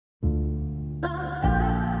I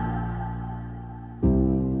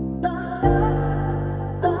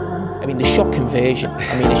mean, the shot conversion,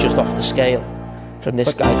 I mean, it's just off the scale from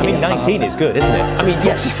this guy. I mean, 19 is good, isn't it? I mean,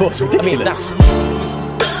 yes. 44 is ridiculous.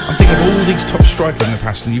 I'm thinking of all these top strikers in the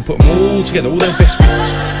past, and you put them all together, all their best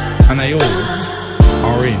bits, and they all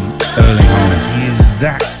are in Erling Haaland. He is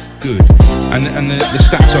that good, and the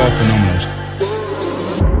stats are phenomenal.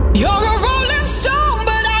 You're a rolling stone,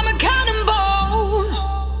 but I'm a cannonball.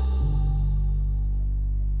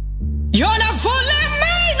 You're not fooling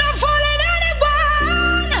me, not fooling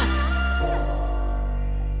anyone.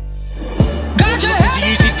 Got your head To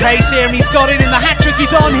use his pace here, and he's got it in the hat-trick he's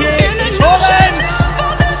on here. It's Haaland!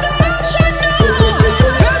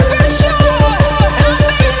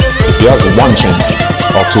 If he has one chance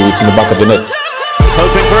or two, it's in the back of the net.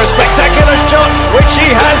 Hoping for a spectacular shot, which he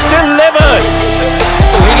has delivered.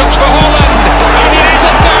 He looks for Haaland, and it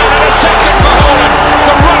isn't there, and a second for Haaland.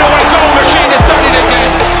 The runaway goal machine has done it again.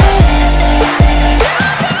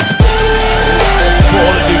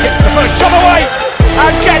 Haaland who gets the first shot away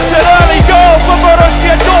and gets an early goal for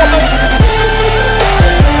Borussia Dortmund.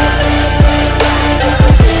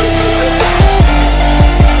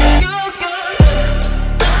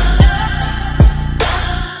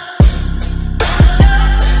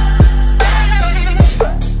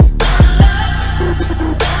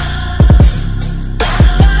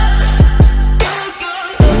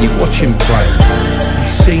 Watch him play, he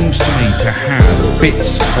seems to me to have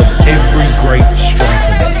bits of every great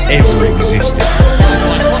striker that ever existed.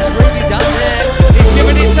 What's really done there? He's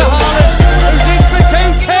given it to Haaland, who's in for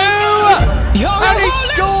 2-2, and he's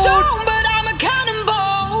scored. Stone, but I'm a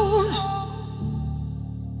cannonball.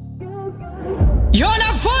 You're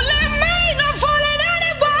not fooling me, not fooling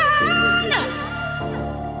anyone.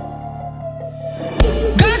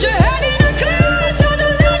 Got your head in the clouds, you're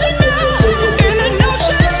delusional. In an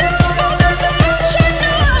ocean of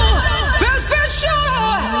emotional. Best sure,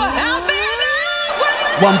 I'll be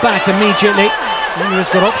there. One back immediately.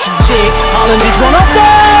 Henry's got options here. Haaland is one of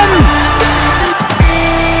them!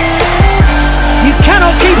 You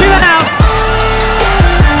cannot keep him out.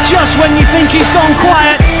 Just when you think he's gone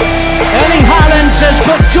quiet, Erling Haaland has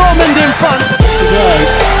put Dortmund in front.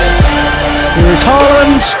 Here is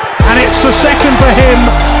Haaland, and it's a second for him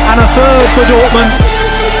and a third for Dortmund.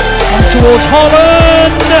 On towards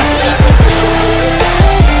Haaland.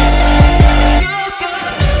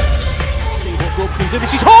 See what Rob can do.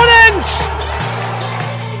 This is Haaland!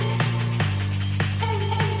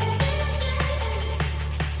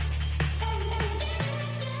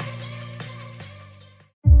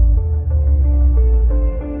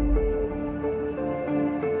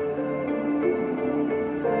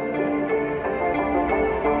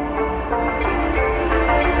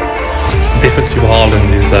 The difference with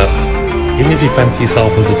Haaland is that even if you fancy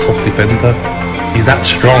yourself as a tough defender, he's that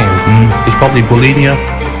strong. He's probably bullying you,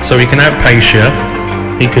 so he can outpace you,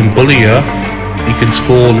 he can bully you, he can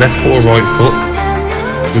score left foot or right foot.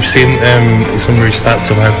 We've seen some of his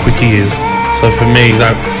stats of how quick he is, so for me he's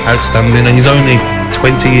outstanding, and he's only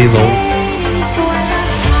 20 years old.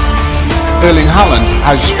 Erling Haaland,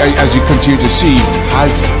 as you continue to see,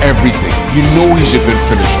 has everything. You know he's a good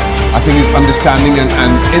finisher. I think his understanding and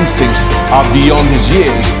instincts are beyond his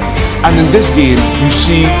years. And in this game, you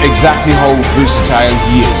see exactly how versatile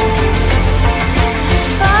he is.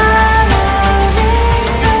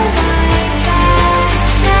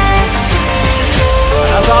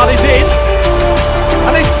 Hazard is in,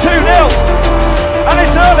 and it's 2-0, and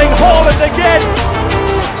it's Erling Haaland again.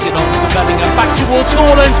 In on for Bellingham, back towards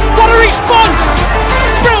Haaland. What a response!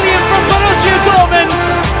 Brilliant from Borussia Dortmund,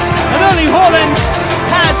 and Erling Haaland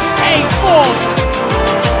has a fourth.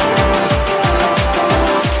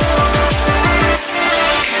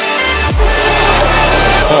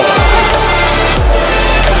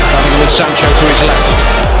 Running with Sancho to his left.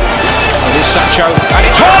 And it's Sancho, and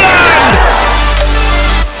it's Haaland!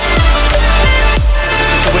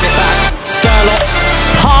 To win it back. Sirlot,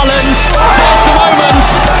 Haaland, there's the moment.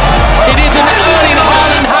 It is an Erling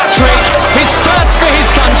Haaland hat-trick, his first for his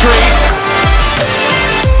country.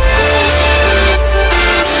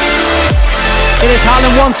 It is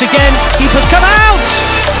Haaland once again, keeper's come out.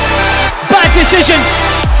 Bad decision.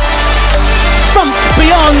 From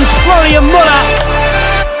beyond Florian Müller.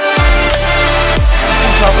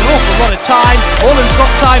 An awful lot of time. Haaland's got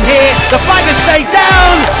time here. The flag has stayed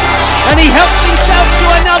down, and he helps himself to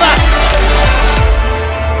another.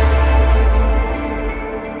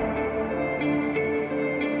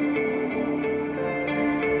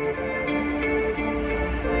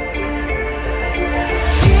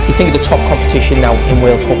 You think of the top competition now in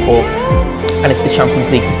world football, and it's the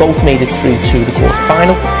Champions League. They both made it through to the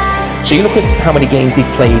quarter-final. So you look at how many games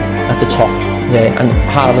they've played at the top there, and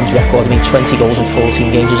Haaland's record, I mean 20 goals in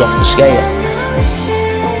 14 games is off the scale.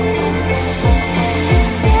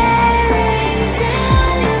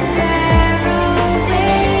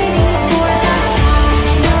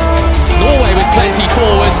 Norway with plenty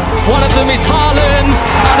forward. One of them is Haaland,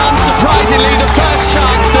 and unsurprisingly the first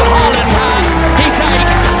chance that Haaland has, he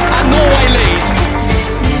takes, and Norway lead.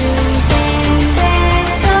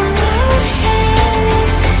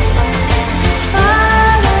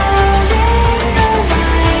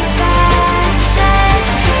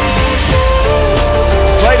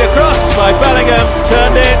 Played across by Bellingham,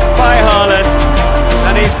 turned in by Haaland,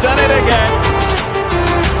 and he's done it again.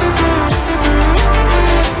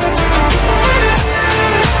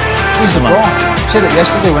 He's the ball. I said it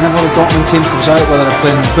yesterday, whenever the Dortmund team comes out, whether they're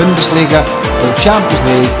playing the Bundesliga or the Champions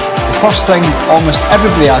League, the first thing almost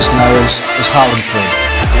everybody asks now is Haaland playing?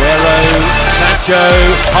 Aguero, Sancho,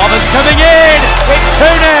 Haaland's coming in, it's 2-0!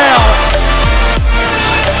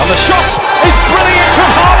 And the shot is brilliant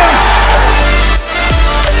from Haaland!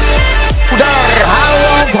 To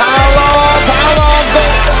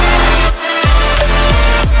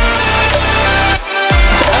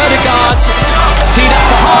Erdegaard, teed up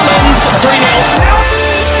for Haaland, 3-0.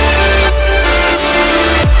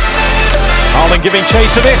 Haaland giving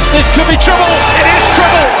chase to this could be trouble, it is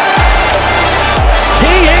trouble!